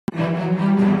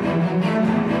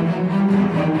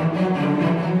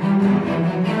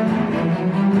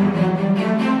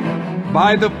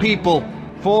by the people,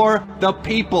 for the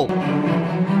people.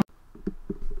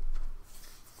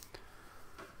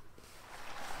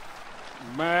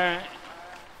 मैं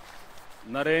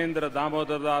Narendra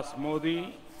Damodar Das Modi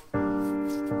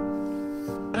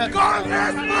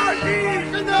Congress party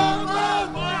जिंदाबाद,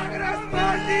 Congress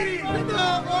party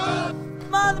जिंदाबाद,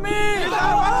 आम आदमी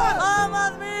जिंदाबाद,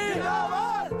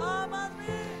 आम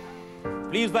आदमी।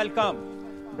 Please welcome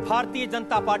Bharatiya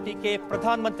Janata party के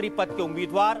प्रधानमंत्री पद के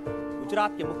उम्मीदवार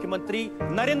गुजरात के मुख्यमंत्री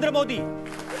नरेंद्र मोदी।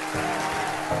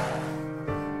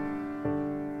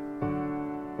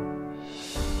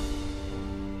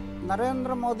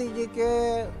 नरेंद्र मोदी जी के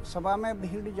सभा में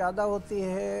भीड़ ज़्यादा होती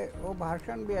है, वो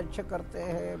भाषण भी अच्छे करते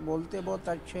हैं, बोलते बहुत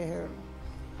अच्छे हैं,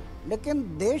 लेकिन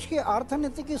देश की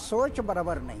अर्थनीति की सोच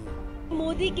बराबर नहीं है।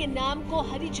 मोदी के नाम को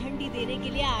हरी झंडी देने के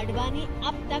लिए आडवाणी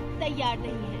अब तक तैयार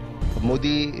नहीं है।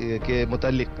 मोदी के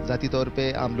मुतालिक जाती तौर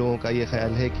पे आम लोगों का ये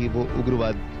ख्याल है कि वो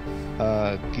उग्रवाद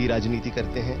की राजनीति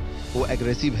करते हैं, वो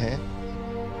एग्रेसिव हैं।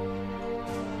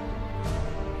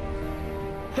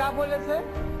 क्या बोले थे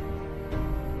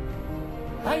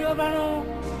भाइयों बहनों,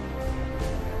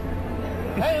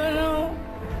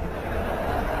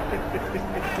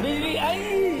 बिजली आई,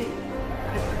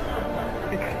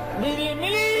 बिजली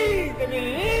मिली तो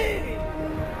मिली।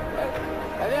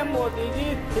 अरे मोदी जी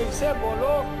ठीक से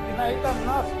बोलो, नहीं तो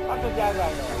ना फट जाएगा।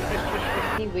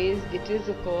 Anyways, it is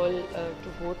a call to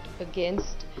vote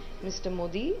against Mr.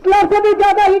 Modi. Hitler से भी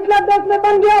ज्यादा हिटलर देश में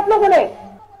बन गया आप लोगों ने।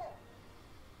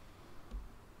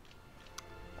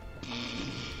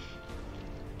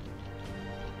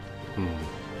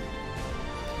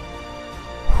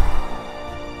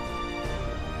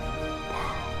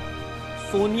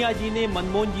 सोनिया जी ने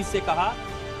मनमोहन जी से कहा,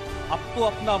 अब तो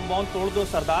अपना मौन तोड़ दो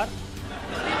सरदार।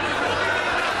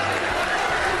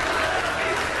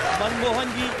 मनमोहन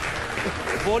जी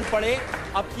बोल पड़े,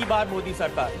 अब की बार मोदी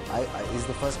सरकार। He's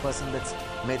the first person that's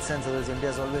made sense, otherwise India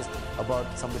is always about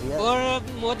somebody else. और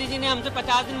मोदी जी ने हमसे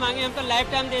 50 दिन मांगे, हम तो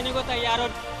लाइफ टाइम देने को तैयार। और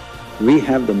We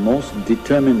have the most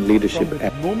determined leadership. From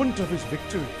the moment of his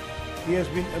victory, he has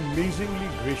been amazingly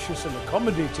gracious and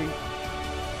accommodating.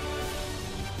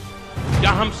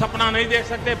 क्या हम सपना नहीं देख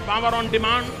सकते? पावर ऑन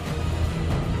डिमांड,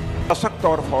 सशक्त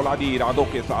और फौलादी इरादों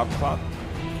के साथ साथ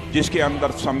जिसके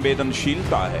अंदर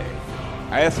संवेदनशीलता है,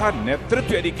 ऐसा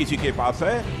नेतृत्व यदि किसी के पास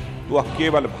है तो वह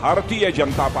केवल भारतीय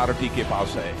जनता पार्टी के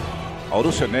पास है, और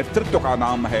उस नेतृत्व का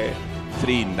नाम है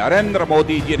श्री नरेंद्र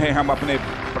मोदी, जिन्हें हम अपने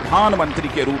प्रधानमंत्री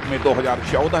के रूप में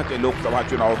 2014 के लोकसभा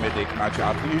चुनाव में देखना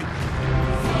चाहते हैं।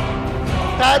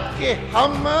 शायद कि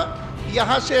हम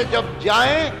यहाँ से जब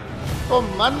जाएं तो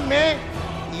मन में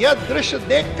यह दृश्य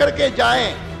देख करके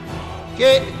जाएं कि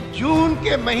जून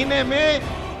के महीने में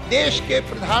देश के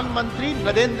प्रधानमंत्री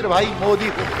नरेंद्र भाई मोदी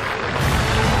को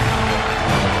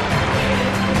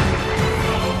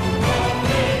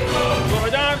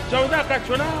 2014 का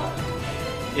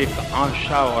चुनाव एक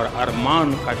आशा और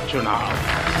अरमान का चुनाव।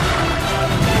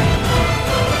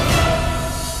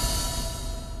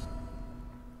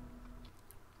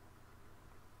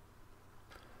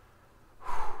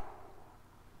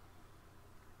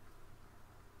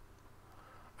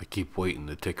 I keep waiting,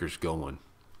 the ticker's going.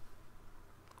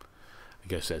 I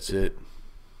guess that's it.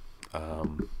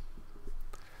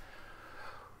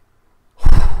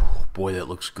 Boy, that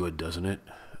looks good, doesn't it?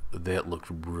 That looks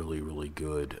really, really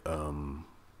good.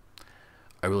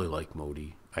 I really like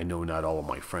Modi. I know not all of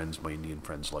my friends, my Indian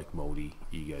friends, like Modi.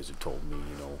 You guys have told me,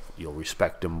 you know, you'll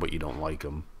respect him, but you don't like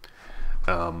him.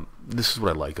 This is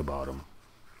what I like about him.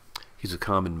 He's a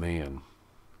common man.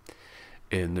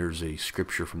 And there's a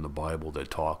scripture from the Bible that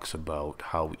talks about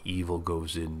how evil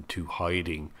goes into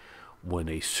hiding when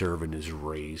a servant is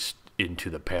raised into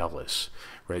the palace,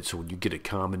 right? So when you get a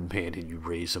common man and you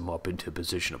raise him up into a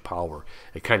position of power,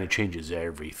 it kind of changes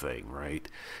everything, right?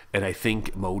 And I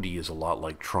think Modi is a lot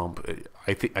like Trump.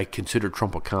 I consider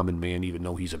Trump a common man, even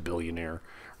though he's a billionaire,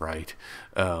 right?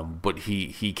 But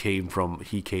he came from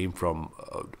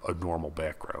a normal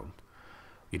background.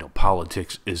 You know,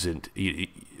 politics isn't.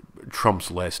 Trump's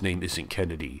last name isn't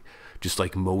Kennedy, just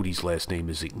like Modi's last name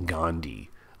isn't Gandhi.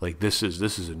 Like this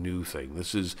is a new thing.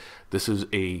 This is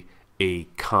a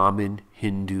common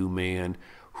Hindu man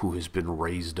who has been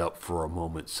raised up for a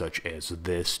moment such as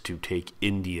this to take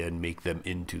India and make them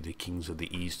into the kings of the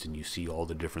East. And you see all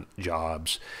the different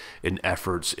jobs and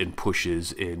efforts and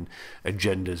pushes and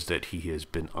agendas that he has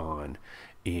been on.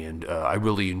 And I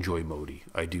really enjoy Modi.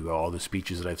 I do. All the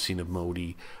speeches that I've seen of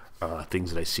Modi,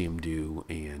 things that I see him do,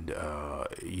 and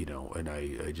you know, and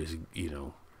I just, you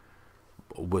know,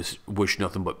 wish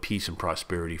nothing but peace and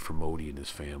prosperity for Modi and his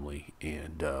family.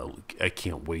 And I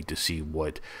can't wait to see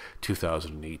what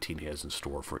 2018 has in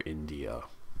store for India.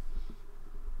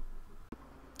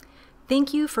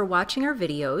 Thank you for watching our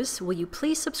videos. Will you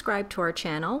please subscribe to our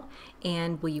channel,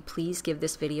 and will you please give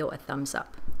this video a thumbs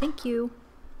up? Thank you.